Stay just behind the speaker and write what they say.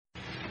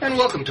And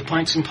welcome to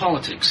Pints and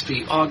Politics,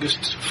 the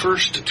August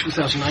 1st,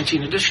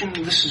 2019 edition.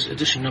 This is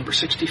edition number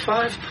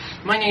 65.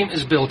 My name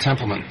is Bill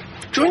Templeman.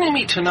 Joining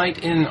me tonight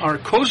in our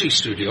cozy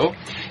studio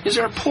is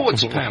our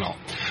poets panel.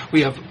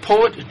 We have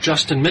poet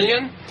Justin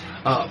Millian,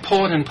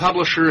 poet and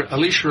publisher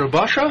Alicia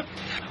Rabasha,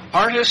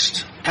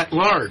 artist at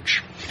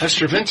large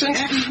Esther Vincent,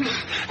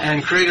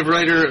 and creative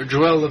writer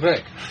Joelle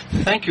Levesque.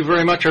 Thank you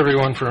very much,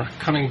 everyone, for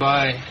coming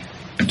by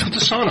to the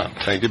sauna.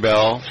 Thank you,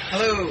 Bill.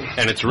 Hello.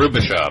 And it's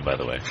Rubisha, by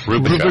the way.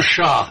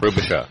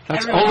 Rubisha.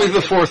 That's only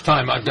the fourth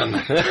time I've done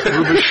that.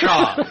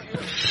 Rubisha.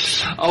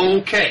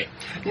 Okay.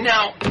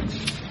 Now,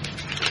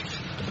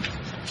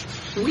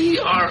 we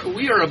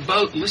are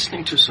about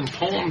listening to some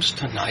poems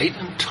tonight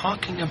and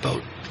talking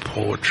about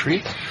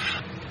poetry.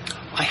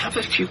 I have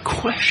a few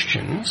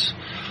questions.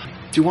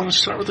 Do you want to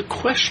start with a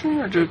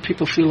question, or do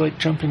people feel like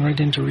jumping right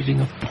into reading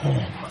a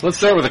poem? Let's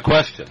start with a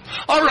question.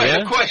 All right,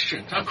 yeah? A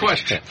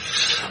question.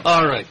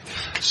 All right.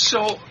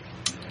 So,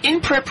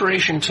 in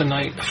preparation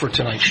for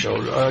tonight's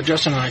show,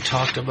 Justin and I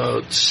talked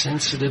about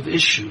sensitive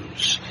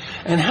issues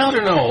and how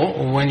to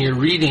know when you're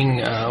reading,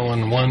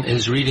 when one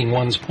is reading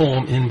one's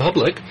poem in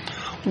public,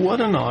 what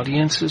an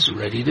audience is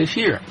ready to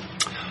hear.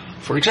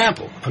 For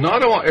example, an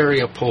Ottawa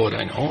area poet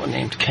I know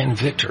named Ken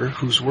Victor,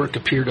 whose work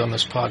appeared on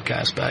this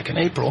podcast back in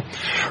April,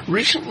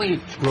 recently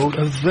wrote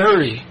a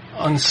very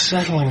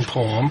unsettling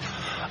poem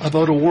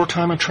about a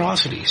wartime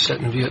atrocity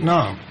set in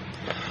Vietnam.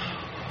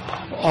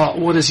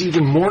 What is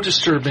even more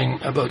disturbing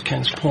about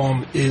Ken's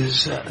poem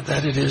is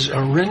that it is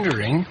a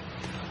rendering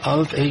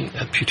of a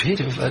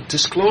putative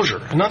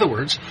disclosure. In other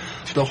words,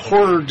 the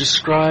horror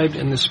described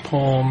in this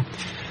poem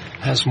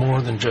has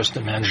more than just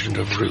a management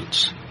of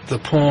roots. The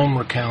poem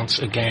recounts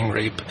a gang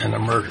rape and a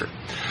murder.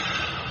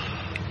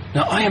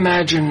 Now, I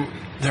imagine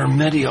there are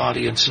many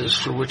audiences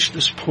for which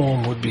this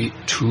poem would be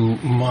too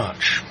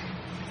much.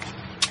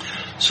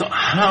 So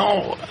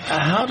how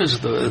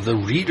does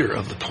the reader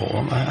of the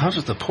poem, how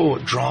does the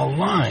poet draw a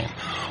line?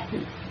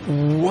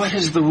 What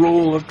is the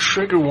role of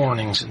trigger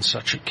warnings in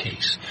such a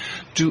case?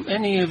 Do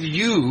any of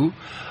you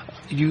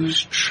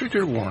use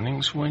trigger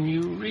warnings when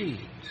you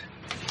read?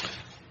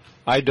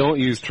 I don't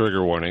use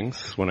trigger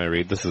warnings when I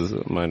read.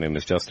 My name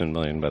is Justin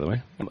Millian, by the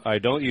way. I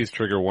don't use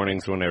trigger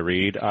warnings when I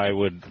read. I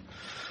would,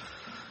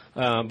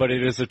 but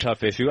it is a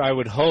tough issue. I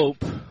would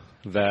hope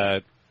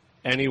that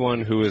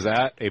anyone who is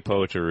at a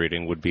poetry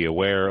reading would be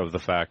aware of the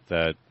fact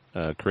that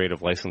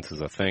creative license is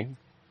a thing,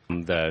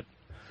 that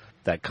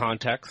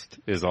context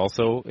is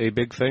also a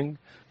big thing.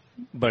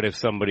 But if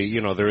somebody,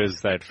 there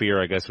is that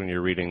fear, I guess, when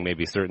you're reading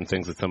maybe certain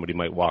things that somebody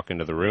might walk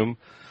into the room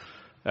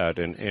at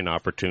an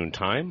inopportune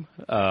time,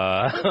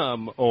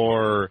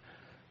 or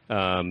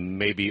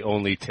maybe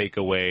only take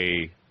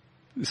away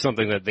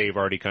something that they've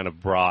already kind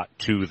of brought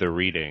to the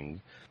reading.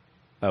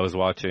 I was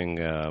watching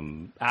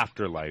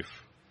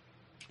Afterlife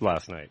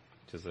last night,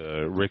 which is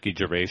a Ricky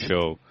Gervais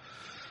show.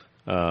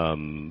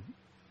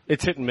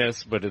 It's hit and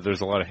miss, but there's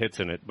a lot of hits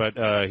in it. But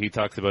he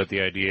talks about the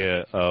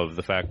idea of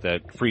the fact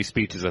that free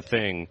speech is a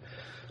thing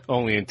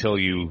only until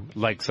you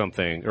like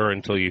something or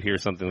until you hear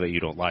something that you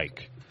don't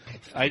like.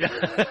 Right.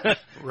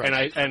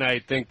 And I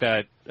think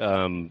that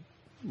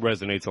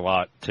resonates a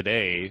lot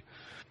today.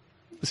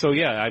 So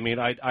yeah, I mean,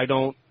 I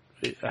don't.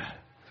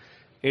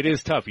 It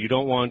is tough. You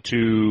don't want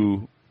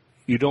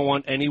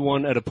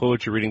anyone at a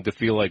poetry reading to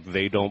feel like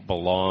they don't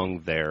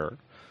belong there.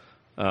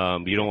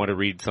 You don't want to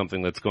read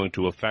something that's going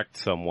to affect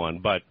someone.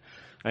 But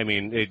I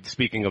mean,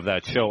 speaking of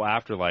that show,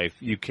 Afterlife,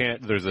 you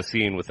can't. There's a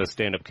scene with a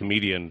stand-up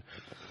comedian,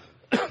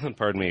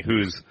 pardon me,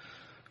 who's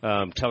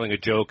telling a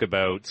joke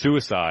about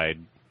suicide,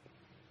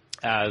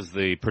 as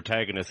the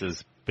protagonist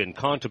has been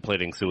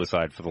contemplating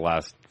suicide for the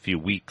last few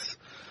weeks.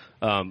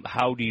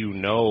 How do you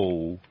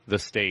know the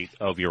state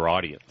of your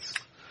audience?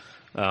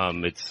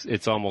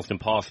 It's almost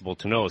impossible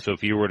to know. So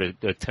if you were to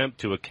attempt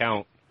to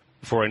account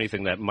for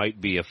anything that might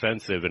be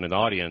offensive in an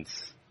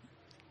audience,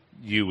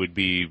 you would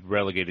be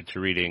relegated to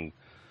reading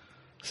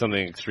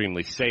something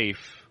extremely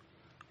safe,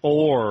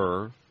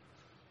 or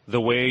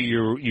the way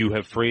you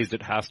have phrased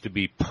it has to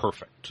be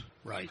perfect.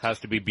 Right.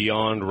 Has to be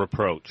beyond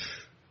reproach,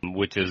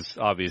 which is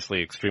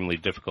obviously extremely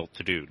difficult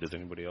to do. Does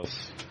anybody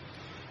else?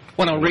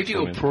 Well, now,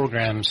 radio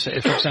programs, for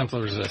example,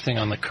 there was a thing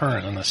on the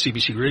Current, on the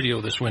CBC radio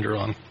this winter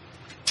on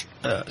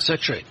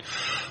sex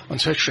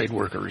trade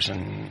workers,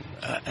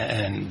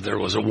 and there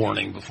was a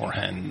warning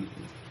beforehand.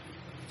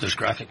 There's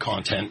graphic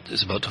content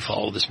is about to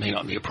follow. This may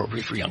not be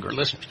appropriate for younger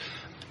listeners.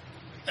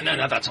 And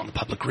now that's on the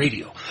public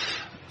radio.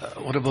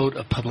 What about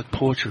a public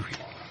poetry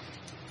reading?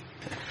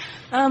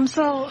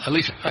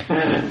 Alicia,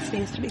 this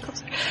needs to be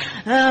closer.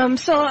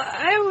 So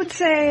I would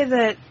say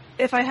that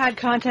if I had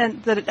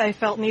content that I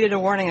felt needed a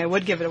warning, I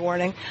would give it a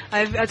warning.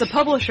 As a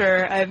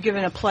publisher, I've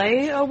given a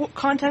play a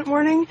content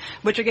warning,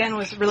 which again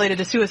was related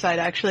to suicide,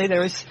 actually.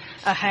 There was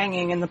a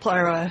hanging in the play,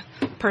 or a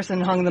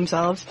person hung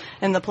themselves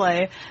in the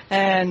play,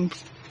 and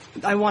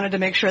I wanted to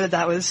make sure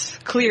that was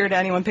clear to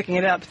anyone picking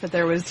it up, that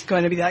there was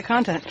going to be that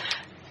content.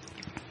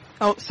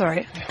 Oh,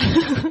 sorry.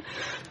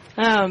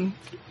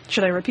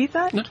 Should I repeat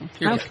that? No,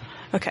 you're good.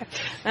 Okay.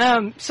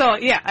 So,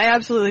 yeah, I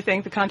absolutely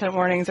think the content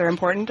warnings are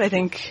important. I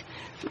think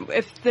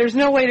if there's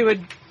no way to,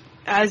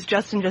 as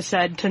Justin just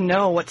said, to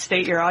know what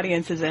state your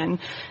audience is in,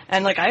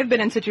 and, like, I've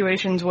been in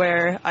situations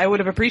where I would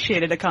have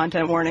appreciated a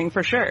content warning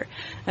for sure.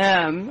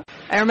 I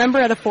remember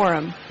at a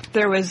forum,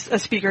 there was a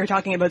speaker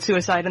talking about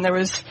suicide, and there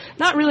was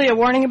not really a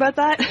warning about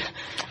that,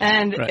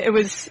 and Right. it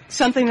was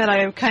something that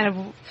I kind of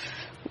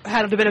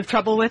had a bit of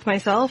trouble with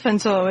myself,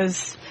 and so it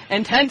was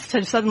intense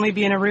to suddenly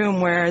be in a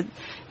room where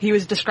he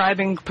was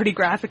describing pretty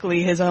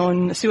graphically his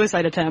own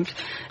suicide attempt.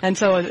 And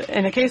so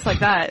in a case like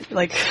that,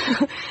 like,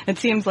 it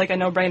seems like a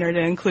no-brainer to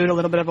include a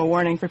little bit of a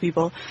warning for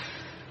people.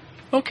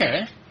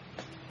 Okay.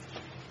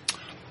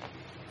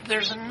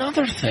 There's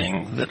another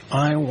thing that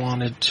I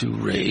wanted to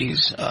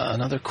raise,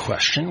 another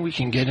question. We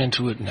can get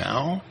into it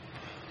now,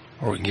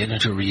 or we can get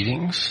into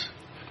readings.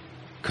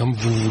 Comme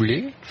vous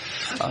voulez.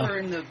 We're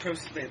in the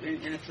process,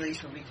 in a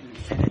place where we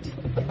can edit.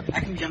 I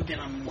can jump in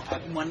on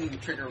one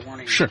trigger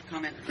warning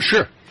comment.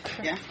 Sure.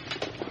 Yeah?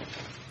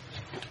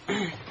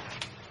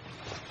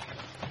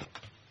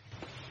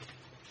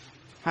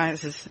 Hi,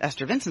 this is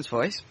Esther Vincent's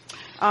voice.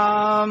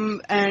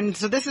 And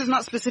so this is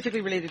not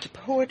specifically related to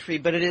poetry,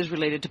 but it is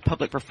related to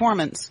public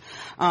performance.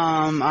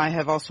 I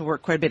have also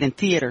worked quite a bit in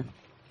theater.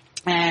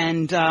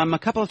 And a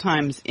couple of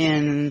times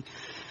in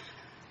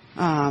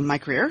my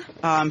career,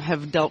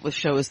 have dealt with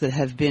shows that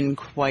have been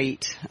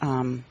quite,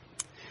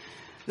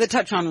 that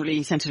touch on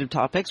really sensitive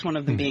topics, one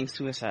of them being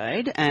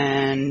suicide,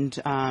 and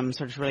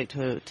sort of relate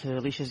to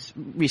Alicia's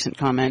recent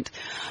comment.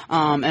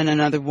 And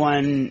another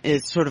one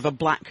is sort of a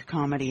black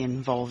comedy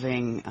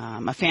involving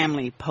a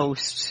family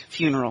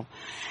post-funeral.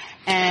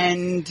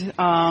 And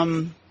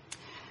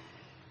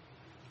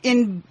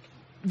in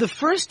the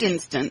first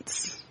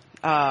instance,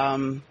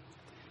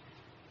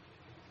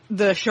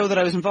 the show that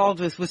I was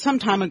involved with was some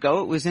time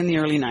ago. It was in the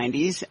early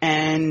 90s,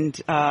 and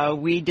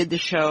we did the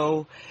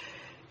show.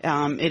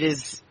 It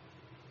is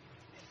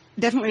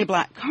definitely a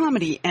black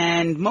comedy,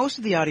 and most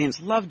of the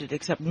audience loved it,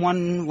 except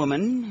one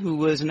woman who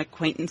was an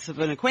acquaintance of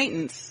an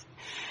acquaintance.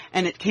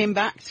 And it came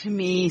back to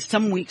me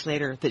some weeks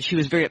later that she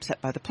was very upset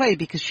by the play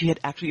because she had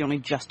actually only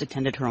just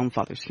attended her own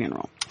father's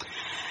funeral.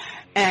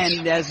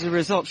 And as a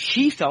result,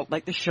 she felt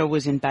like the show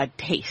was in bad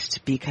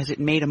taste because it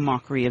made a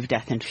mockery of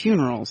death and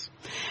funerals.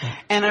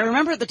 And I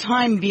remember at the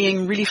time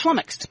being really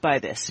flummoxed by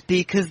this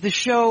because the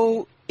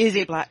show is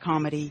a black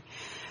comedy.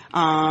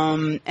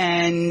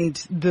 And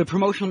the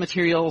promotional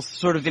materials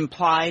sort of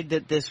implied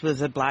that this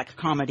was a black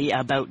comedy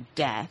about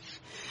death.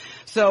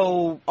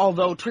 So,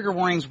 although trigger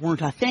warnings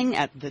weren't a thing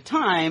at the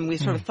time, we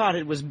sort of thought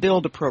it was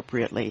billed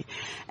appropriately.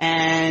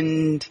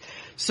 And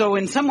so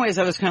in some ways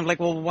I was kind of like,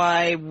 well,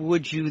 why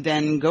would you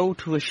then go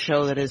to a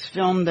show that is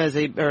filmed as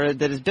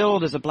that is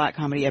billed as a black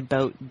comedy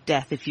about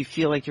death if you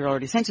feel like you're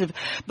already sensitive?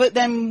 But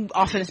then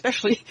often,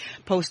 especially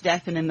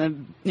post-death and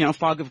in the,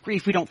 fog of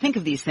grief, we don't think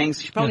of these things.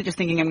 She's probably just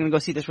thinking, I'm going to go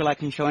see this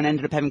relaxing show, and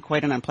ended up having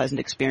quite an unpleasant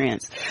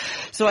experience.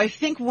 So I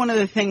think one of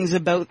the things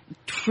about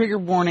trigger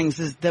warnings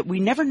is that we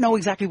never know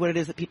exactly what it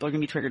is that people are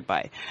going to be triggered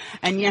by.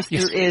 And yes,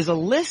 there is a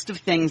list of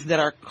things that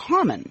are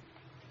common.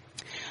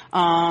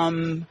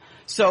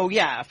 So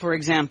yeah, for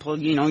example,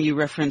 you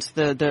referenced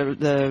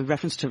the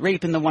reference to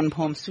rape in the one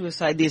poem,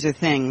 suicide. These are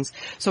things.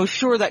 So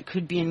sure, that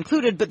could be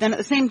included, but then at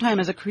the same time,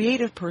 as a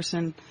creative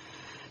person,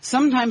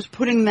 sometimes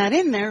putting that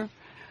in there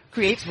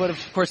creates what, of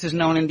course, is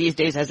known in these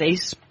days as a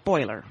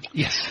spoiler.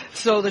 Yes.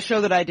 So the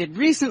show that I did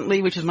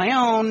recently, which is my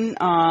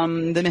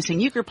own, The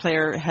Missing Euchre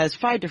Player, has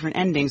 5 different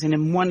endings, and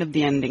in one of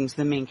the endings,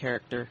 the main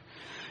character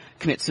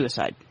commits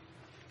suicide.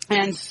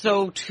 And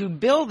so to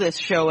bill this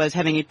show as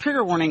having a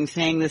trigger warning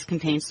saying this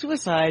contains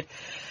suicide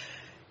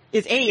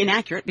is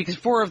inaccurate because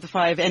 4 of the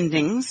 5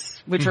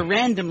 endings, which are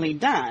randomly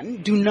done,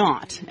 do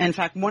not. In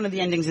fact, one of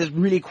the endings is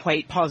really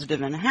quite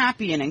positive and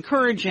happy and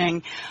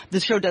encouraging.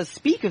 The show does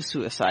speak of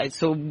suicide,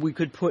 so we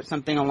could put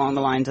something along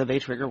the lines of a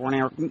trigger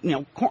warning or,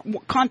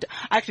 I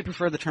actually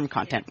prefer the term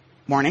content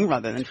warning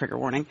rather than trigger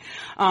warning.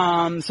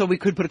 So we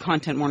could put a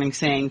content warning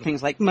saying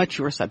things like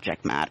mature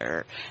subject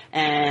matter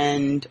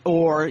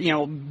or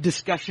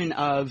discussion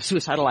of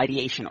suicidal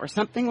ideation or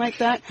something like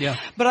that. Yeah.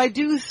 But I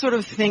do sort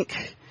of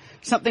think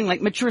something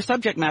like mature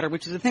subject matter,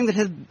 which is a thing that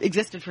has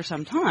existed for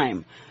some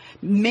time,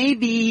 may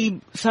be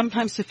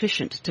sometimes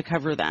sufficient to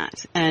cover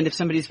that. And if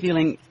somebody's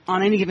feeling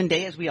on any given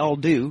day, as we all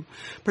do,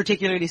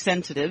 particularly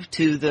sensitive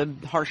to the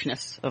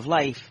harshness of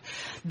life,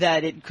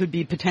 that it could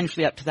be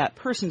potentially up to that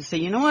person to say,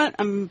 you know what,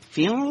 I'm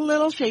feeling a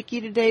little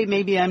shaky today.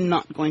 Maybe I'm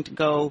not going to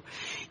go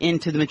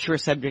into the mature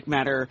subject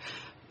matter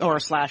or /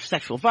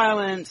 sexual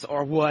violence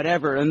or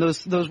whatever. And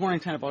those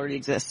warnings kind of already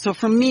exist. So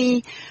for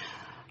me,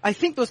 I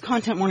think those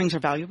content warnings are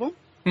valuable.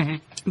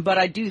 Mm-hmm. But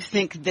I do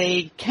think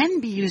they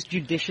can be used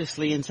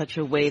judiciously in such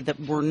a way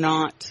that we're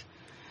not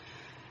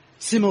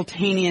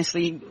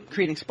simultaneously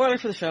creating spoiler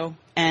for the show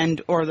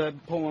or the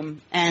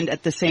poem, and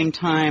at the same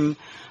time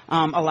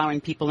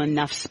allowing people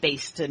enough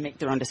space to make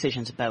their own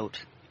decisions about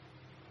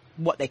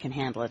what they can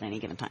handle at any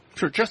given time.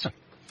 Sure, Justin.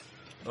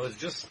 I was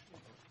just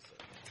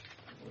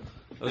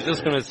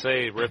going to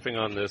say, riffing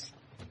on this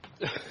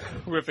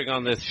riffing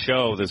on this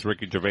show, this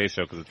Ricky Gervais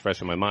show, because it's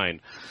fresh in my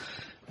mind,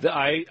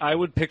 I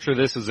would picture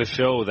this as a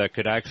show that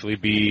could actually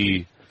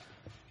be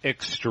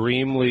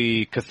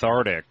extremely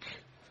cathartic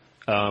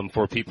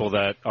for people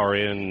that are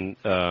in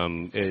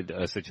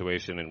a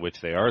situation in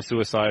which they are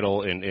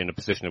suicidal, in a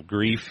position of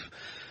grief.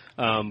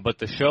 But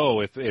the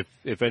show,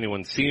 if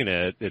anyone's seen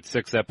it, it's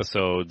 6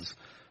 episodes.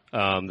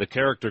 The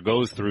character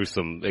goes through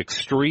some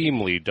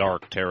extremely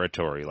dark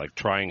territory, like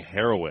trying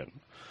heroin,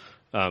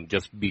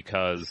 just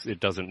because it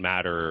doesn't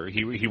matter.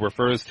 He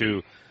refers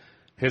to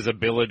his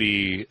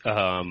ability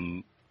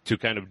to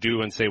kind of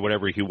do and say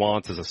whatever he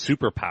wants as a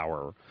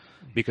superpower,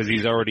 because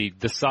he's already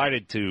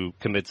decided to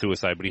commit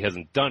suicide, but he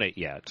hasn't done it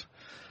yet.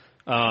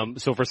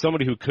 So for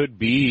somebody who could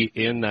be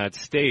in that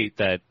state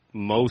that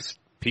most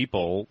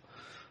people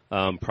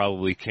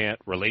probably can't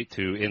relate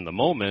to in the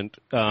moment,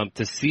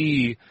 to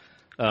see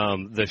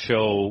the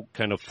show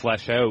kind of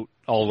flesh out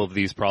all of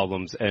these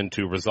problems and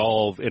to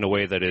resolve in a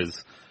way that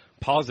is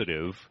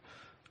positive,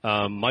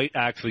 might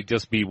actually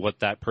just be what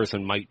that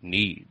person might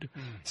need.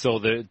 So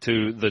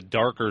the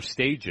darker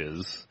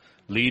stages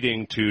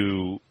leading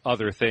to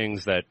other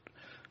things that,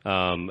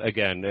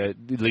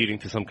 leading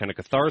to some kind of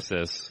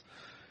catharsis.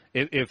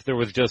 If there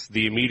was just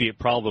the immediate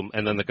problem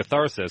and then the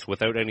catharsis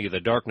without any of the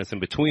darkness in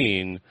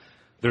between,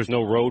 there's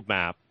no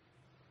roadmap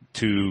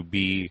to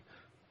be,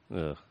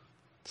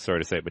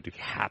 sorry to say it, but to be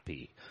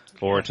happy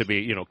or to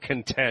be,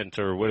 content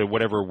or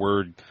whatever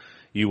word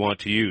you want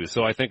to use.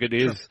 So I think it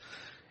is,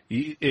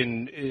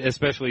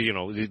 especially,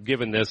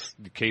 given this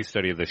case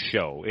study of the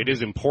show, it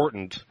is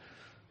important,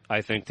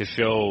 I think, to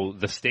show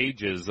the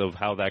stages of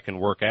how that can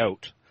work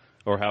out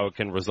or how it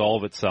can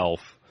resolve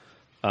itself.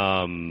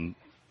 And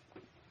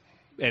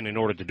in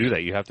order to do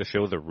that, you have to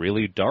show the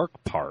really dark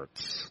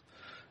parts.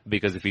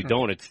 Because if you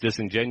don't, it's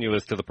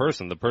disingenuous to the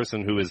person. The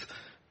person who is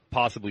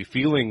possibly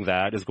feeling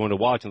that is going to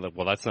watch and like,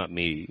 well, that's not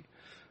me.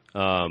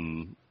 They're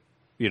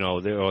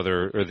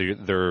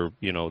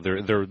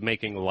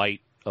making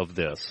light of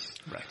this.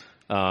 Right.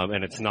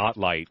 And it's not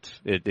light.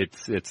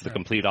 It's the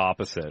complete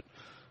opposite.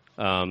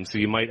 So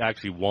you might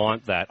actually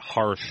want that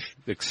harsh,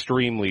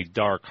 extremely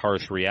dark,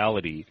 harsh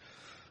reality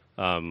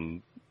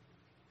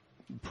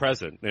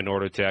present in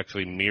order to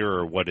actually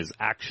mirror what is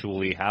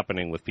actually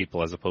happening with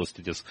people as opposed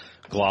to just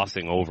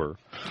glossing over.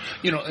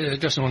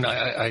 Justin, when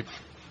I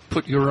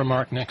put your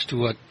remark next to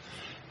what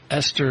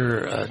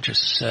Esther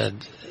just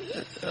said,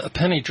 a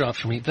penny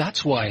dropped for me.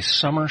 That's why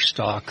summer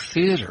stock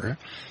theater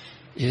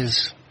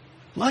is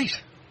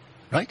light,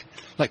 right?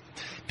 Like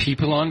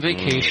people on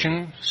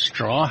vacation,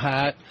 straw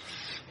hat,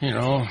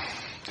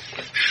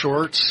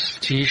 shorts,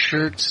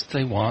 T-shirts,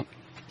 they want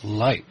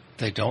light.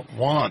 They don't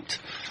want,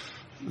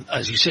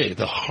 as you say,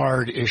 the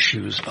hard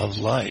issues of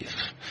life.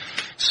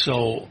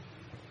 So,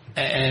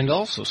 and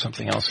also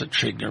something else that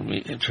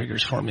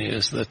triggers for me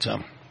is that,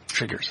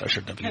 triggers, I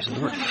shouldn't have used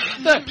the word.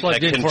 That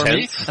plugged in for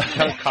me.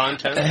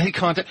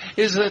 Content.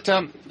 Is that,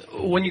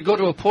 when you go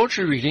to a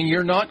poetry reading,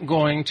 you're not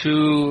going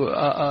to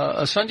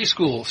a Sunday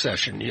school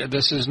session.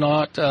 This is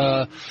not,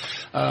 the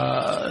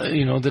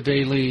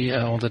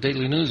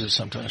daily news is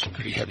sometimes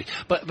pretty heavy.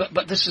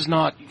 But this is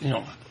not,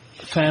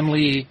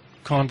 family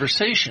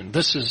conversation.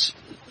 This is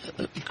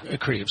a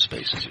creative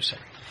space, as you say.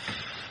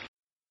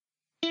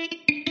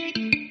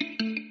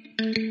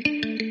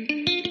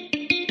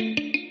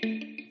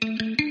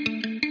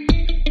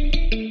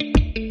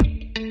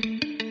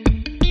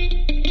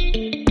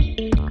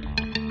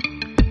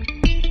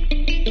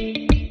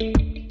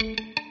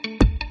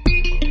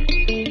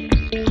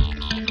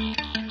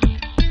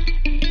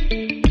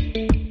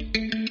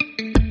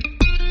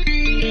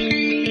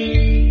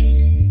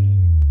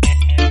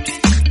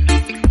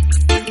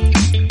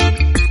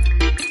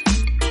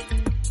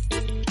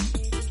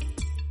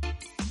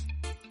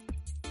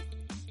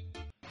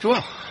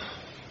 Joelle.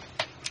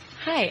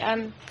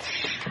 Hi.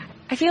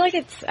 I feel like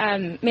it's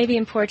maybe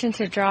important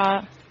to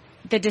draw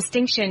the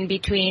distinction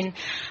between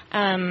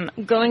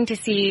going to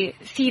see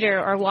theater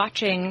or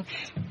watching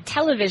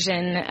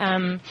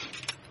television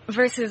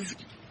versus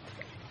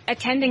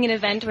attending an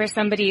event where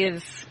somebody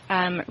is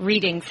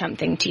reading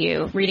something to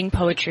you, reading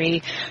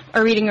poetry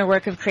or reading a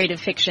work of creative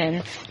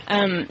fiction.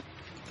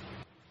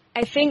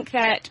 I think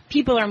that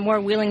people are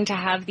more willing to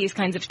have these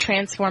kinds of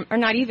or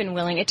not even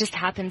willing, it just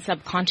happens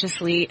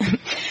subconsciously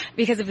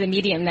because of the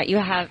medium that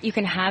you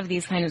can have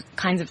these kinds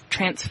of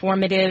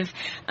transformative,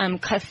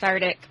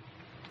 cathartic,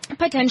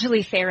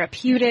 potentially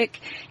therapeutic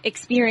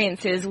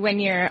experiences when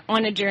you're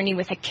on a journey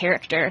with a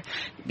character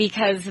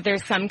because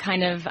there's some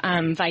kind of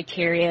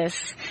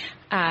vicarious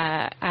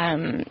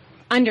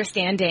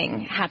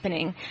understanding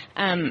happening.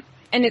 And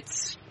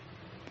it's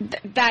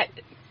that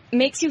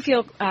makes you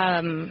feel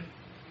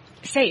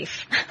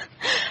safe,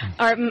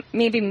 or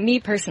maybe me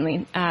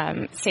personally,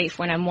 safe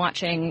when I'm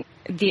watching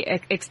the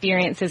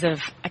experiences of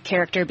a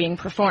character being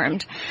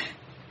performed.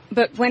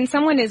 But when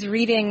someone is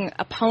reading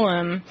a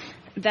poem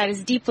that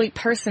is deeply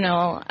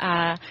personal,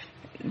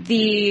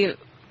 the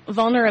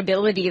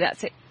vulnerability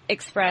that's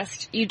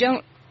expressed, you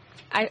don't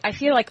I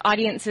feel like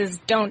audiences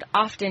don't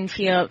often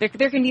feel there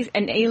can be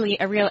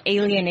a real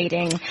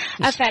alienating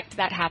effect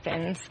that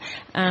happens,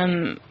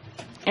 I'm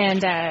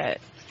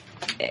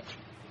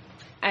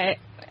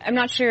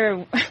not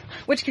sure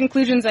which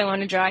conclusions I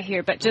want to draw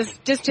here, but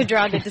just to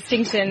draw the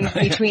distinction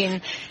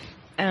between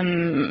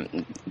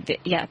the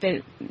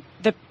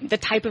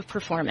type of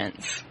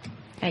performance,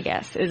 I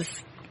guess, is.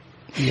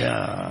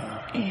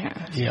 Yeah.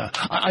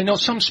 I know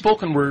some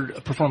spoken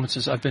word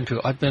performances I've been to.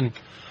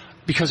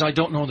 Because I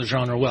don't know the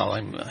genre well.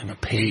 I'm a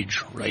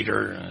page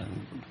writer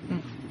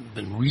and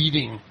been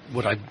reading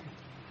what I've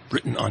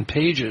written on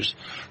pages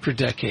for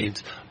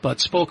decades. But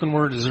spoken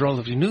word is a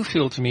relatively new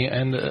field to me.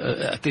 And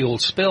at the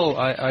Old Spill,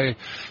 I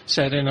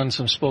sat in on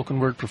some spoken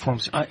word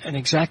performance. And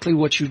exactly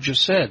what you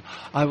just said.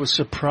 I was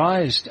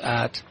surprised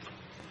at,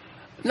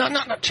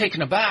 not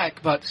taken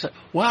aback, but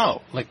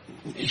wow, like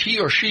he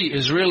or she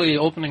is really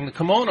opening the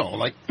kimono.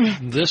 Like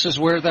this is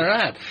where they're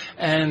at.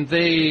 And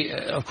they,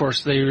 of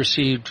course, they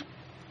received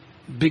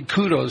big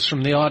kudos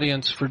from the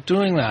audience for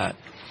doing that.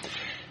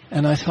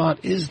 And I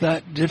thought, is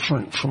that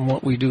different from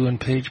what we do in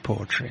page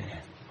poetry?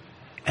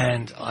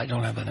 And I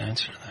don't have an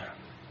answer there.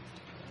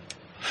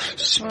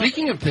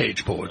 Speaking of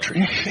page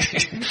poetry,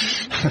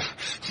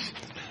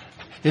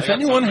 if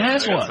anyone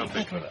has one,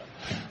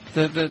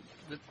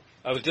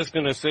 I was just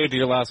going to say to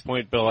your last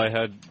point, Bill, I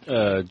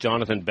had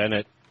Jonathan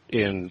Bennett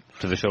in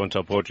to the Show and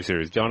Tell Poetry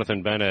Series.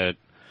 Jonathan Bennett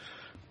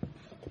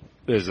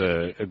is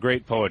a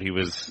great poet. He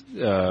was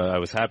I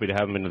was happy to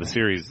have him into the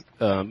series.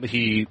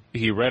 He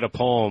read a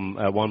poem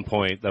at one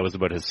point that was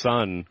about his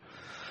son,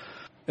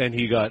 and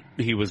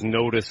he was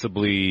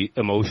noticeably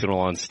emotional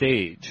on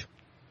stage,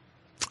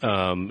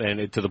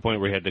 and to the point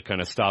where he had to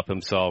kind of stop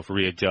himself,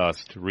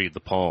 readjust, read the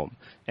poem,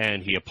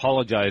 and he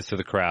apologized to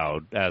the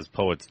crowd as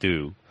poets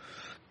do,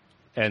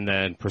 and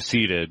then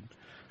proceeded.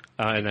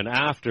 And then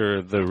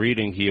after the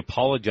reading, he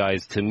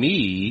apologized to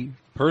me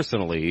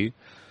personally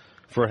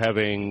for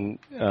having,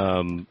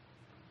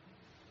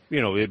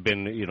 it'd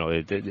been,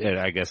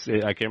 I guess,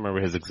 I can't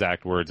remember his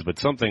exact words, but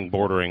something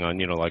bordering on,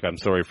 like, I'm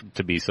sorry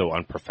to be so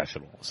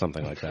unprofessional,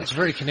 something like that. It's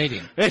very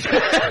Canadian.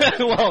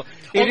 Well,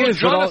 it is.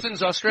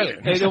 Jonathan's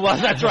Australian. Well,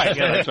 that's right.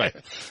 Yeah, that's right.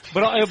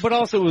 But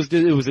also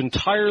it was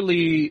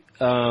entirely,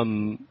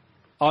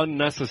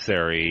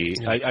 unnecessary.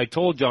 Yeah. I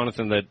told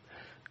Jonathan that,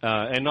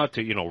 and not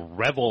to,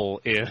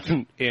 revel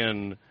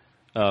in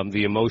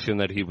the emotion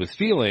that he was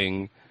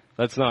feeling.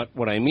 That's not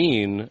what I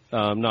mean,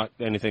 not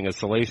anything as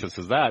salacious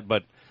as that,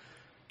 but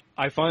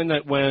I find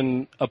that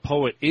when a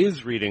poet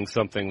is reading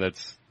something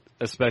that's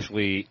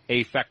especially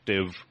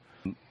affective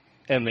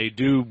and they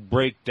do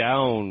break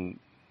down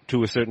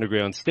to a certain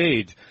degree on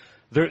stage,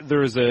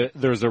 there's a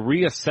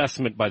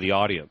reassessment by the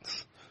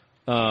audience.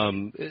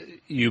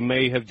 You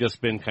may have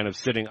just been kind of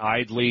sitting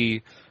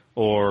idly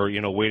or,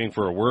 waiting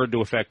for a word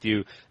to affect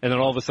you, and then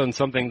all of a sudden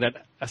something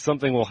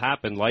will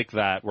happen like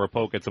that where a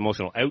poet gets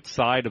emotional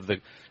outside of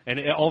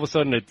all of a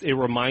sudden it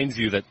reminds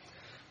you that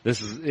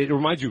it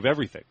reminds you of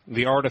everything.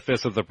 The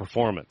artifice of the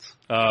performance,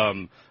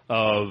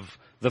 of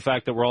the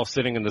fact that we're all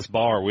sitting in this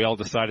bar, we all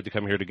decided to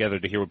come here together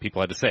to hear what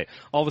people had to say.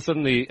 All of a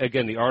sudden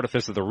the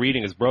artifice of the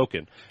reading is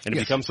broken, and it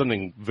becomes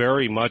something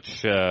very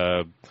much,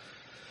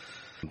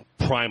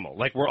 primal.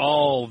 Like we're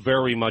all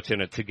very much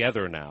in it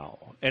together now.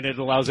 And it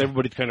allows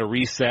everybody to kind of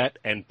reset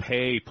and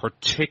pay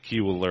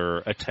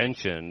particular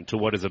attention to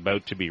what is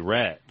about to be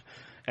read.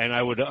 And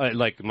I would,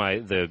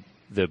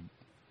 the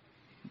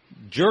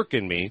jerk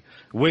in me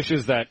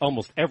wishes that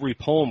almost every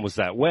poem was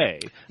that way.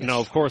 Yes. Now,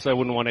 of course, I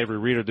wouldn't want every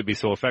reader to be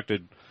so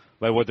affected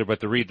by what they're about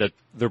to read that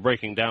they're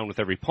breaking down with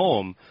every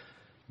poem.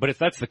 But if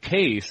that's the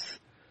case,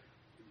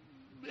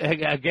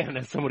 again,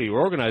 as somebody who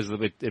organizes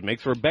them, it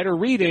makes for a better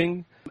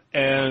reading,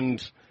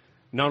 and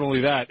not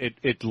only that,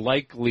 it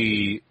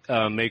likely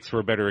makes for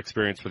a better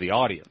experience for the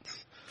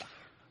audience.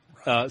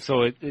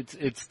 So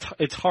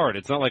it's hard.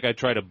 It's not like I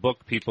try to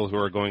book people who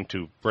are going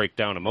to break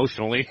down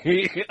emotionally,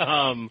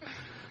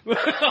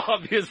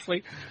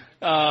 obviously.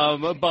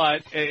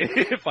 But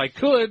if I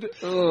could,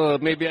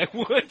 maybe I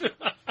would.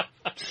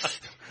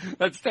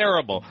 That's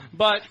terrible.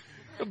 But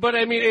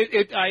I mean,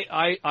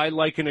 I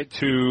liken it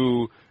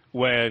to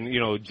when,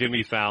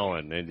 Jimmy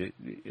Fallon and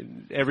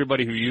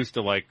everybody who used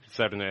to like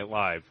Saturday Night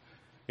Live,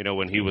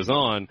 when he was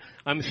on,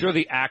 I'm sure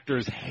the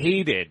actors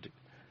hated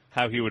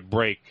how he would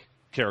break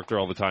character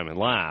all the time and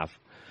laugh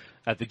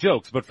at the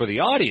jokes. But for the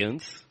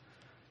audience,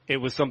 it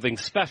was something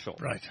special.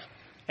 Right.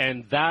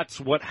 And that's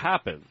what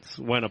happens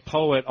when a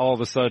poet all of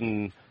a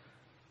sudden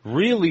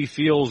really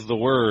feels the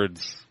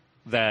words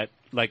that,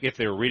 like, if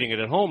they were reading it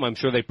at home, I'm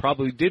sure they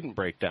probably didn't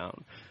break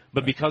down.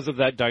 But because of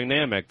that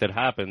dynamic that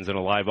happens in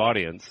a live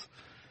audience,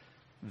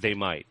 they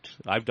might.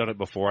 I've done it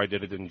before. I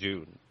did it in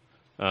June.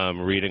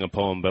 Reading a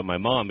poem about my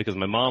mom because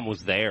my mom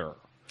was there.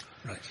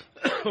 Right.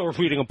 Or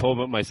reading a poem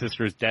about my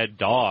sister's dead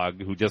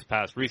dog who just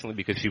passed recently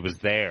because she was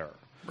there.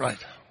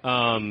 Right.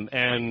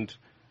 And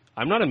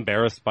I'm not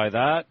embarrassed by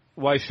that.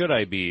 Why should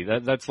I be?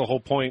 That's the whole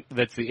point.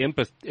 That's the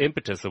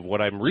impetus of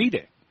what I'm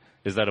reading,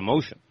 is that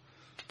emotion.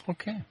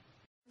 Okay.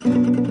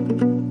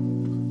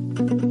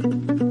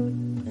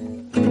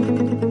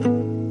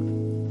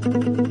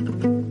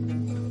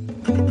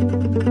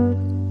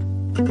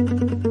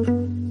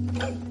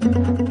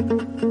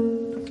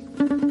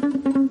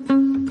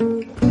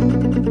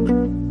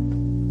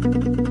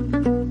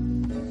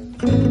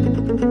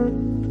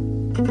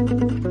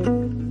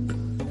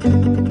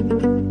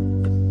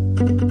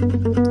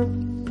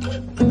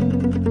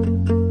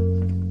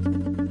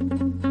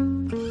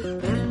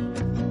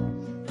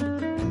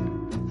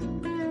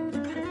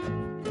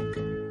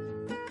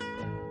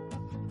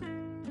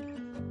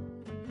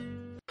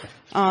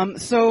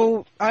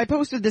 So I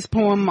posted this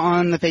poem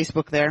on the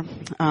Facebook there,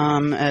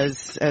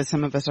 as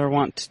some of us are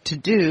wont to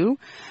do.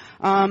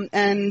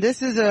 And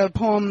this is a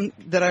poem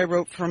that I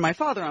wrote for my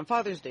father on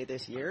Father's Day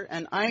this year.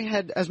 And I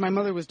had, as my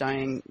mother was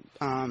dying,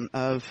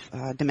 of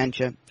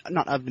dementia,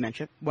 not of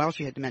dementia, while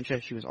she had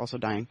dementia, she was also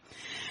dying.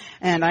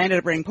 And I ended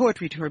up writing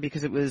poetry to her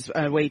because it was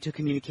a way to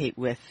communicate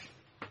with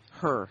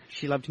her.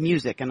 She loved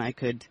music, and I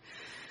could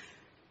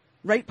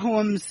write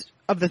poems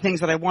of the things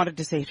that I wanted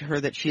to say to her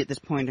that she at this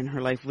point in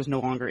her life was no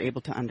longer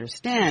able to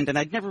understand. And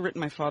I'd never written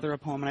my father a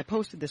poem, and I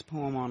posted this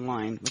poem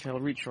online, which I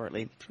will read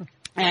shortly. Sure.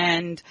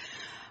 And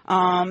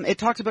it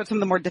talks about some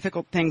of the more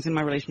difficult things in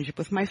my relationship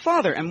with my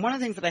father. And one of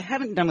the things that I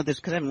haven't done with this,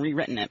 because I haven't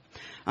rewritten it,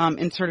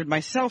 inserted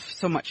myself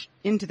so much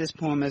into this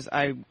poem as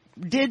I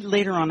did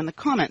later on in the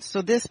comments.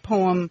 So this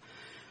poem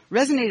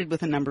resonated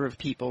with a number of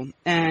people.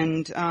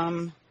 And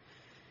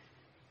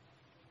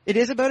it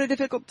is about a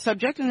difficult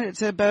subject, and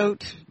it's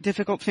about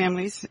difficult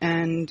families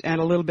and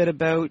a little bit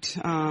about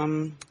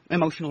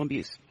emotional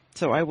abuse.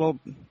 So I will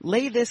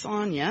lay this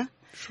on you,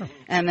 sure,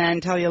 and then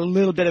tell you a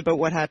little bit about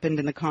what happened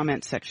in the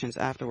comment sections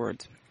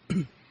afterwards.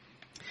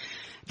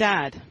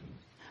 Dad,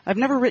 I've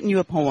never written you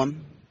a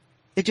poem.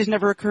 It just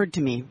never occurred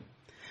to me.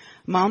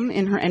 Mom,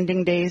 in her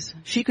ending days,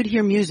 she could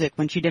hear music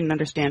when she didn't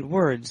understand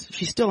words.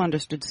 She still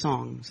understood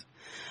songs.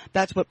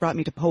 That's what brought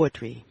me to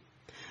poetry.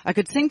 I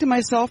could sing to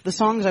myself the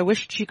songs I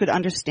wished she could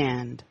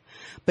understand.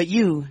 But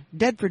you,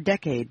 dead for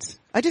decades,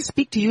 I just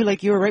speak to you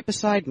like you were right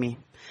beside me.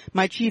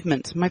 My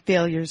achievements, my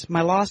failures,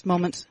 my lost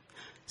moments,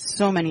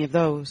 so many of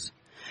those.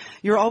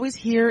 You're always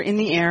here in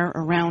the air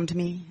around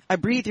me. I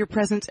breathe your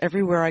presence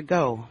everywhere I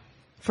go,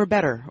 for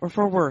better or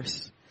for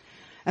worse.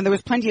 And there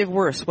was plenty of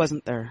worse,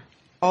 wasn't there?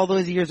 All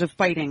those years of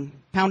fighting,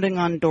 pounding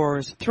on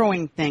doors,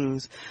 throwing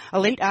things, a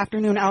late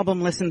afternoon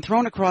album listen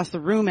thrown across the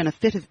room in a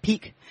fit of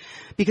pique,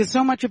 because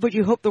so much of what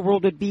you hoped the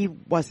world would be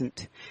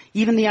wasn't.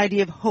 Even the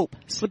idea of hope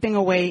slipping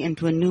away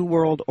into a new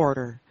world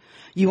order.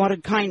 You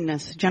wanted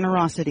kindness,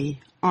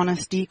 generosity,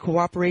 honesty,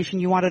 cooperation.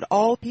 You wanted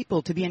all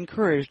people to be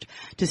encouraged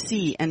to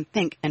see and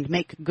think and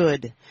make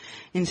good.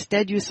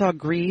 Instead, you saw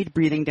greed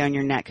breathing down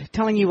your neck,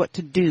 telling you what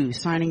to do,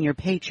 signing your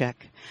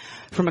paycheck.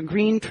 From a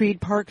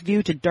green-treed park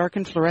view to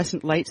darkened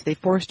fluorescent lights, they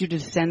forced you to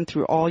descend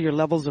through all your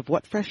levels of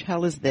what fresh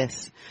hell is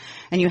this?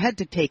 And you had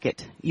to take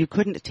it. You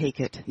couldn't take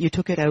it. You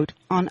took it out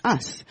on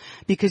us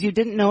because you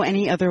didn't know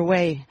any other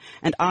way.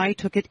 And I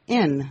took it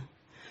in.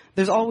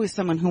 There's always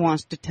someone who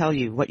wants to tell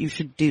you what you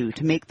should do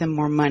to make them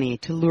more money,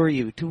 to lure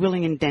you, to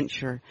willing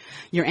indenture.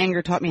 Your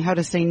anger taught me how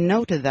to say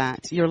no to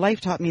that. Your life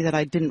taught me that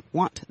I didn't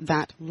want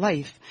that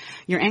life.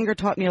 Your anger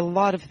taught me a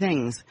lot of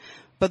things.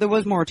 But there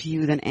was more to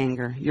you than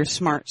anger, your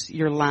smarts,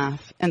 your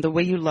laugh, and the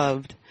way you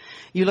loved.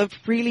 You loved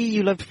freely,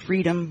 you loved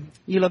freedom.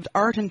 You loved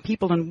art and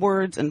people and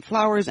words and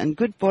flowers and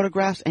good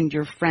photographs and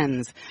your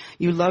friends.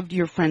 You loved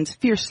your friends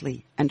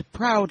fiercely and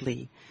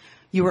proudly.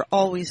 You were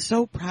always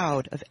so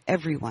proud of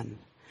everyone.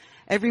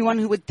 Everyone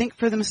who would think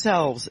for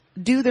themselves,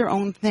 do their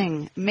own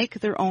thing, make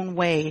their own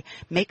way,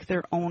 make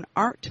their own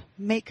art,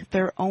 make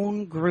their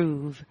own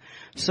groove.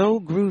 So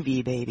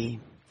groovy,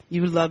 baby.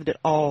 You loved it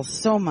all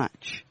so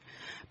much.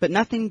 But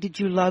nothing did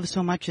you love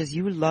so much as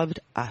you loved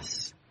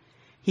us.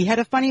 He had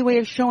a funny way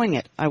of showing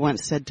it, I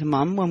once said to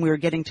Mum when we were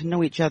getting to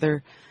know each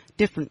other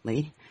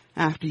differently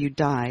after you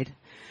died.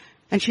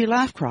 And she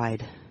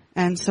laugh-cried,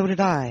 and so did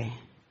I.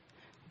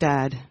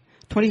 Dad,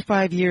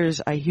 25 years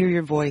I hear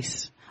your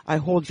voice. I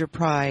hold your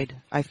pride.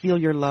 I feel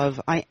your love.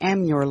 I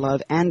am your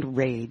love and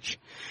rage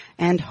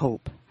and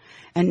hope.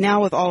 And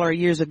now with all our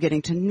years of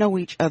getting to know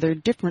each other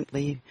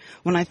differently,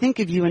 when I think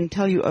of you and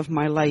tell you of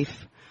my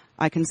life,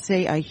 I can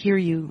say I hear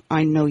you,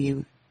 I know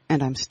you,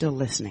 and I'm still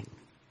listening.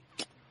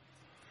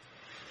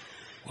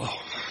 Whoa.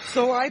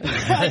 So I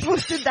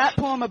posted that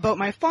poem about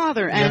my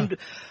father, and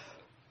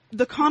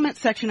the comment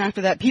section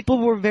after that, people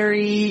were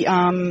very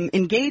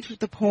engaged with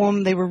the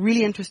poem. They were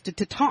really interested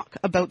to talk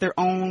about their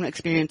own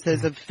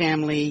experiences of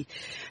family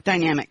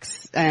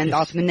dynamics and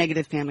often the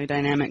negative family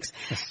dynamics.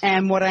 Yes.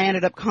 And what I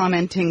ended up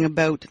commenting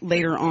about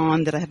later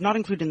on that I have not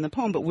included in the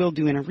poem but will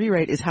do in a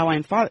rewrite is how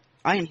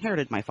I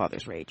inherited my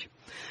father's rage.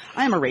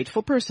 I am a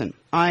rageful person.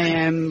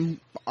 I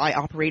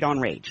operate on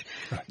rage.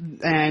 Right.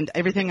 And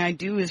everything I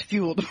do is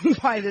fueled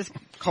by this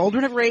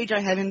cauldron of rage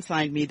I have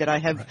inside me that I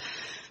have,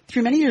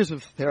 through many years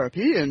of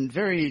therapy and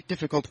very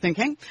difficult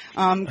thinking,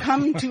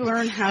 come to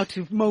learn how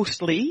to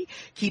mostly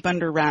keep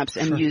under wraps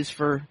and use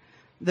for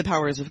the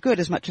powers of good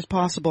as much as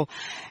possible.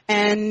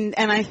 And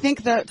I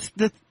think that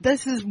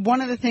this is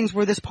one of the things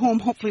where this poem,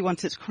 hopefully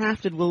once it's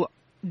crafted, will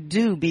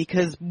do,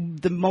 because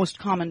the most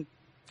common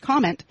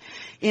comment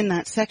in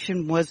that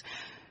section was,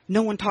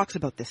 no one talks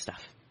about this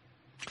stuff.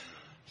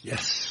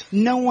 Yes.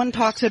 No one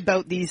talks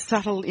about these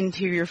subtle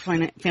interior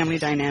family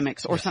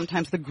dynamics, or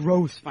sometimes the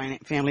gross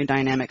family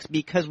dynamics,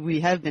 because we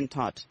have been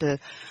taught to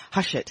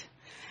hush it.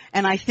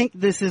 And I think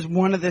this is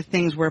one of the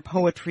things where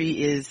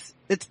poetry is,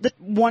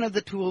 one of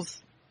the tools,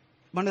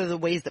 one of the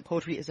ways that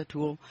poetry is a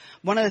tool.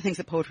 One of the things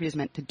that poetry is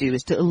meant to do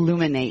is to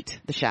illuminate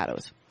the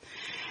shadows.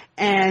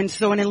 And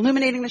so in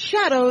illuminating the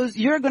shadows,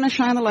 you're going to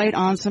shine the light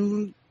on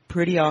some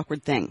pretty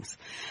awkward things.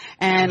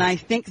 And I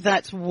think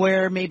that's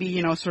where maybe,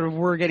 you know, sort of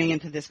we're getting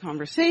into this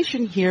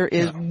conversation here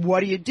is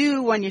what do you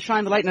do when you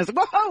shine the light and it's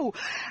like, whoa,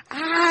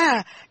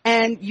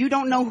 and you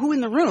don't know who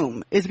in the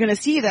room is going to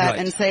see that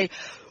and say,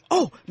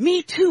 oh,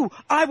 me too.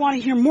 I want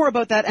to hear more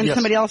about that. And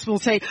somebody else will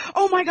say,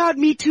 oh my God,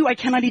 me too. I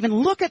cannot even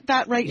look at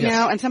that right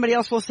now. And somebody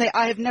else will say,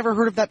 I have never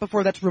heard of that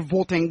before. That's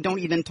revolting. Don't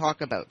even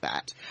talk about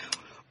that.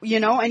 You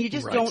know, and you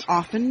just don't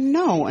often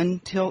know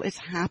until it's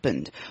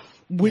happened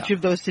which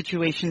of those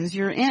situations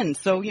you're in.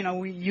 So, you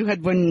know, you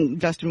had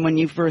Justin, when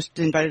you first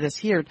invited us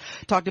here,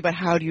 talked about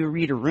how do you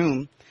read a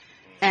room.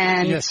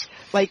 And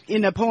like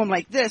in a poem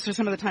like this, or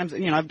some of the times,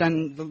 you know, I've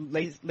done the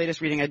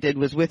latest reading I did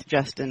was with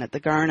Justin at the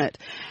Garnet.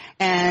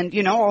 And,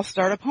 you know, I'll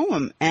start a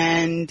poem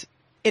and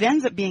it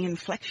ends up being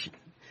inflection.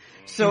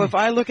 So if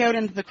I look out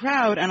into the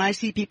crowd and I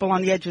see people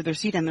on the edge of their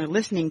seat and they're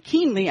listening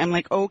keenly, I'm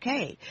like,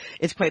 okay,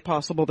 it's quite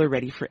possible they're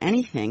ready for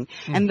anything.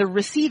 And they're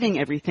receiving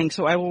everything,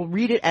 so I will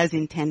read it as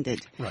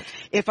intended. Right.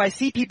 If I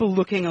see people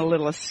looking a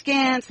little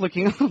askance,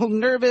 looking a little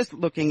nervous,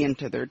 looking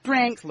into their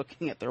drinks,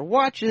 looking at their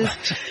watches,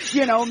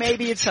 you know,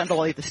 maybe it's time to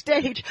leave the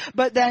stage.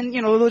 But then,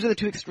 you know, those are the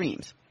two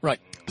extremes. Right.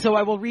 So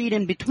I will read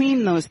in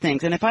between those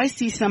things. And if I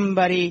see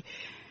somebody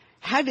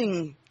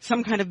having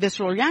some kind of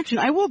visceral reaction,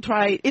 I will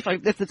try, if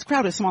this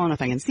crowd is small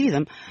enough I can see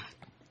them,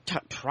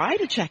 try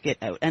to check it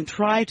out and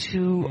try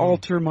to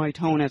alter my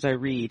tone as I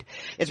read.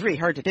 It's really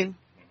hard to do.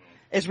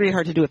 It's really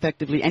hard to do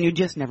effectively, and you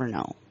just never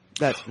know.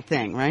 That's the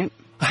thing, right?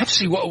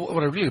 Actually,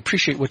 what I really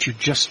appreciate what you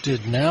just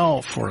did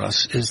now for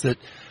us is that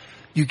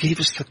you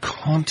gave us the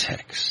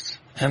context.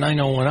 And I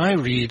know when I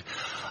read,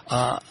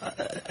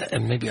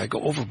 and maybe I go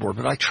overboard,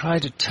 but I try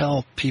to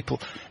tell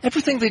people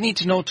everything they need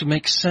to know to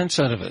make sense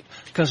out of it.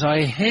 Because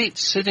I hate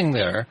sitting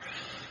there,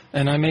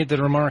 and I made the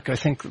remark, I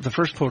think, the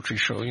first poetry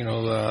show, you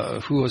know,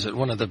 who was it?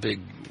 One of the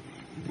big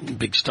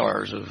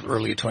stars of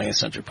early 20th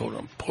century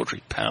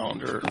poetry,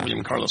 Pound, or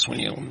William Carlos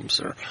Williams,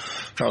 or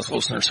Charles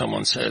Wilson, or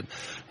someone said,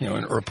 you know,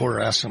 and a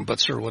reporter asked him, but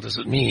sir, what does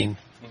it mean?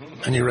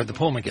 And he read the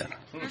poem again.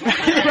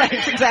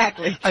 Right,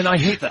 exactly. And I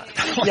hate that.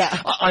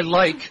 I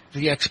like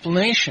the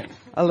explanation.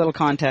 A little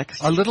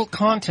context. A little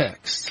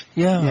context.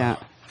 Yeah.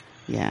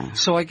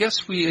 So I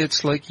guess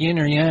it's like yin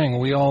or yang.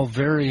 We all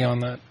vary on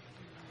that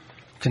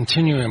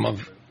continuum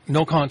of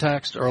no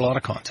context or a lot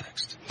of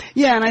context.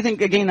 Yeah, and I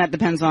think, again, that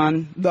depends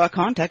on the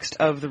context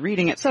of the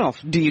reading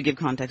itself. Do you give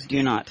context? Do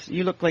you not?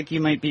 You look like you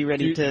might be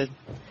ready to...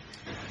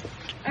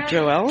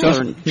 Joelle?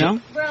 Or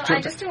no? Well, I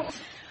just don't...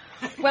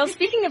 Well,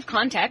 speaking of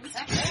context,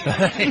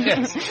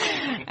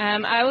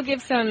 I will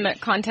give some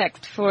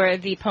context for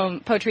the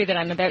poetry that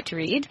I'm about to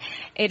read.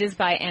 It is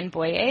by Anne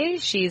Boyer.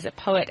 She's a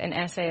poet and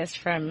essayist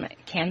from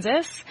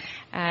Kansas,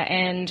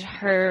 and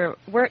her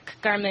work,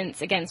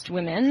 Garments Against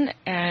Women,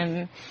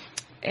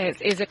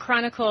 is a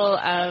chronicle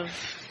of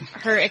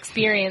her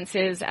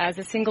experiences as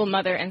a single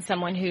mother and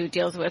someone who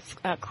deals with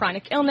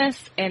chronic illness,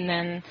 and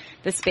then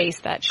the space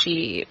that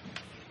she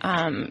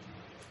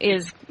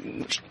is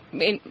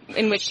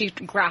in which she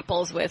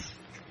grapples with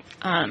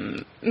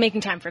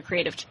making time for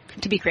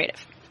to be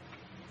creative.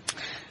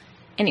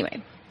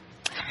 Anyway,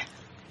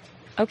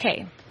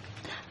 okay.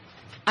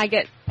 I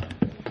get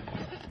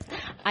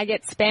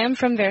spam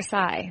from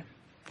Versailles.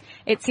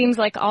 It seems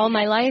like all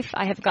my life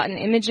I have gotten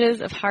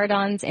images of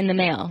hard-ons in the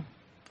mail.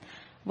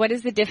 What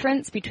is the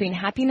difference between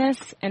happiness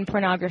and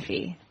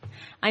pornography?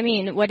 I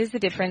mean, what is the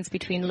difference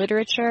between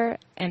literature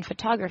and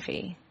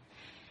photography?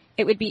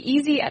 It would be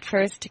easy at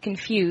first to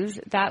confuse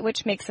that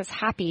which makes us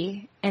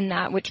happy and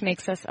that which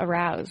makes us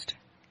aroused.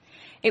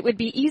 It would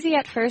be easy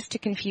at first to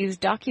confuse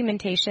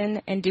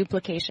documentation and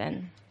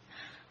duplication.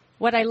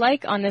 What I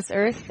like on this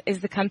earth is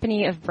the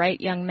company of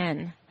bright young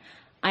men.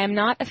 I am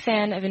not a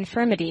fan of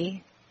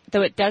infirmity,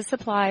 though it does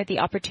supply the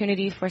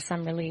opportunity for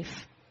some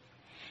relief.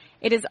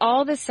 It is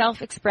all the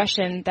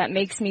self-expression that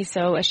makes me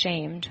so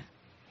ashamed.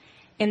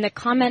 In the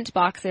comment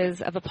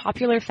boxes of a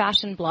popular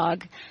fashion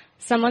blog,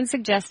 someone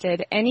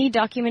suggested any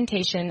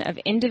documentation of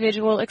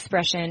individual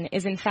expression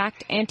is in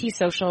fact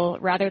antisocial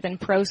rather than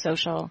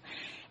pro-social,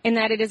 in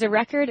that it is a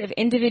record of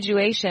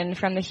individuation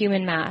from the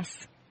human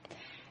mass.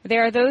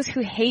 There are those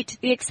who hate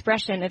the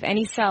expression of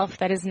any self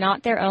that is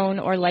not their own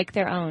or like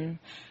their own.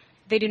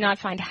 They do not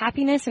find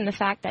happiness in the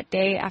fact that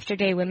day after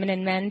day women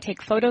and men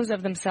take photos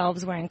of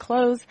themselves wearing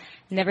clothes,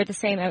 never the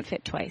same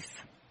outfit twice.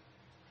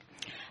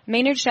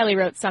 Maynard Shelley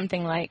wrote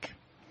something like,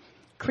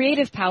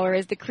 "Creative power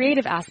is the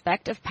creative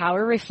aspect of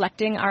power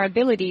reflecting our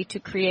ability to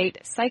create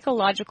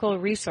psychological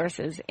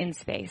resources in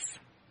space."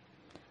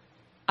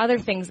 Other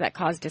things that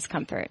cause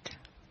discomfort.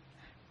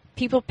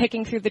 People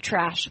picking through the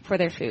trash for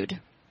their food.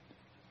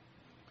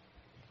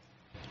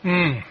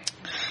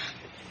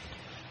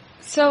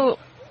 So,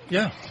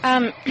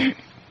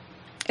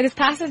 this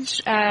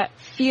passage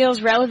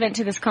feels relevant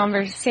to this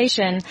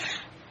conversation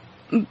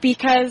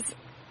because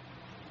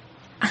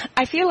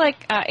I feel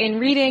like in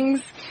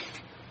readings,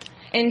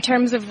 in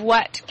terms of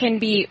what can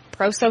be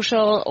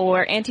pro-social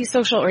or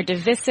anti-social or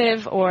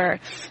divisive or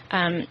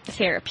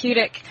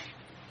therapeutic,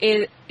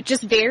 it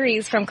just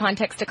varies from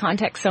context to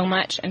context so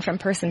much and from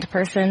person to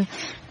person.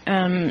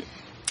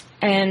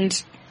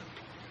 And,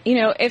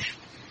 if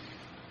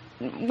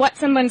what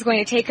someone's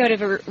going to take out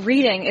of a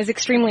reading is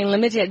extremely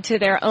limited to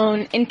their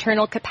own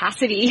internal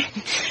capacity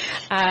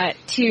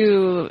and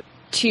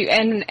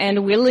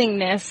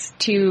willingness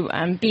to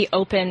be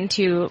open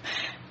to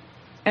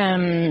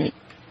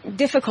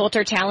difficult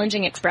or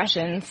challenging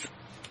expressions,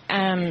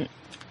 and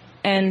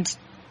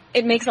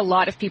it makes a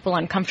lot of people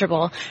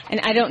uncomfortable. And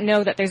I don't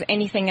know that there's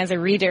anything as a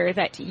reader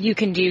that you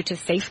can do to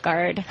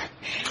safeguard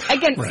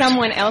against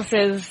someone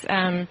else's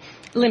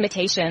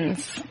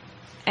limitations.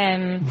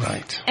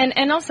 Right.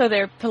 And also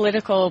their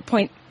political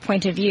point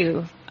of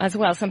view as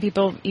well. Some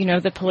people,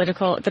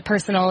 the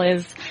personal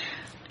is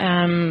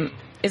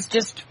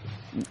just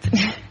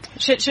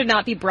should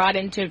not be brought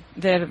into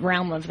the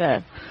realm of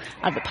the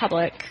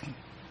public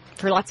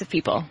for lots of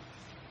people.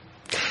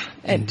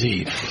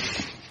 Indeed.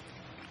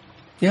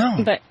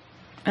 Yeah. But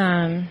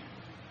I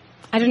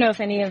don't know if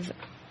any of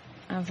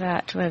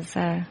that was.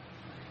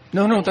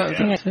 No,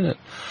 that's it.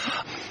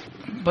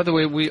 By the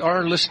way, we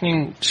are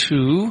listening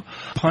to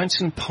Pints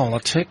and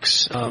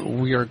Politics.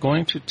 We are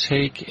going to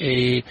take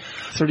a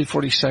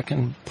 30-40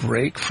 second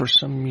break for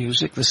some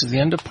music. This is the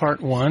end of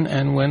part 1,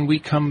 and when we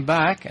come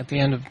back at the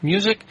end of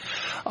music,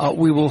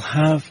 we will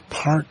have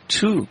part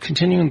 2,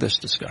 continuing this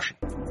discussion.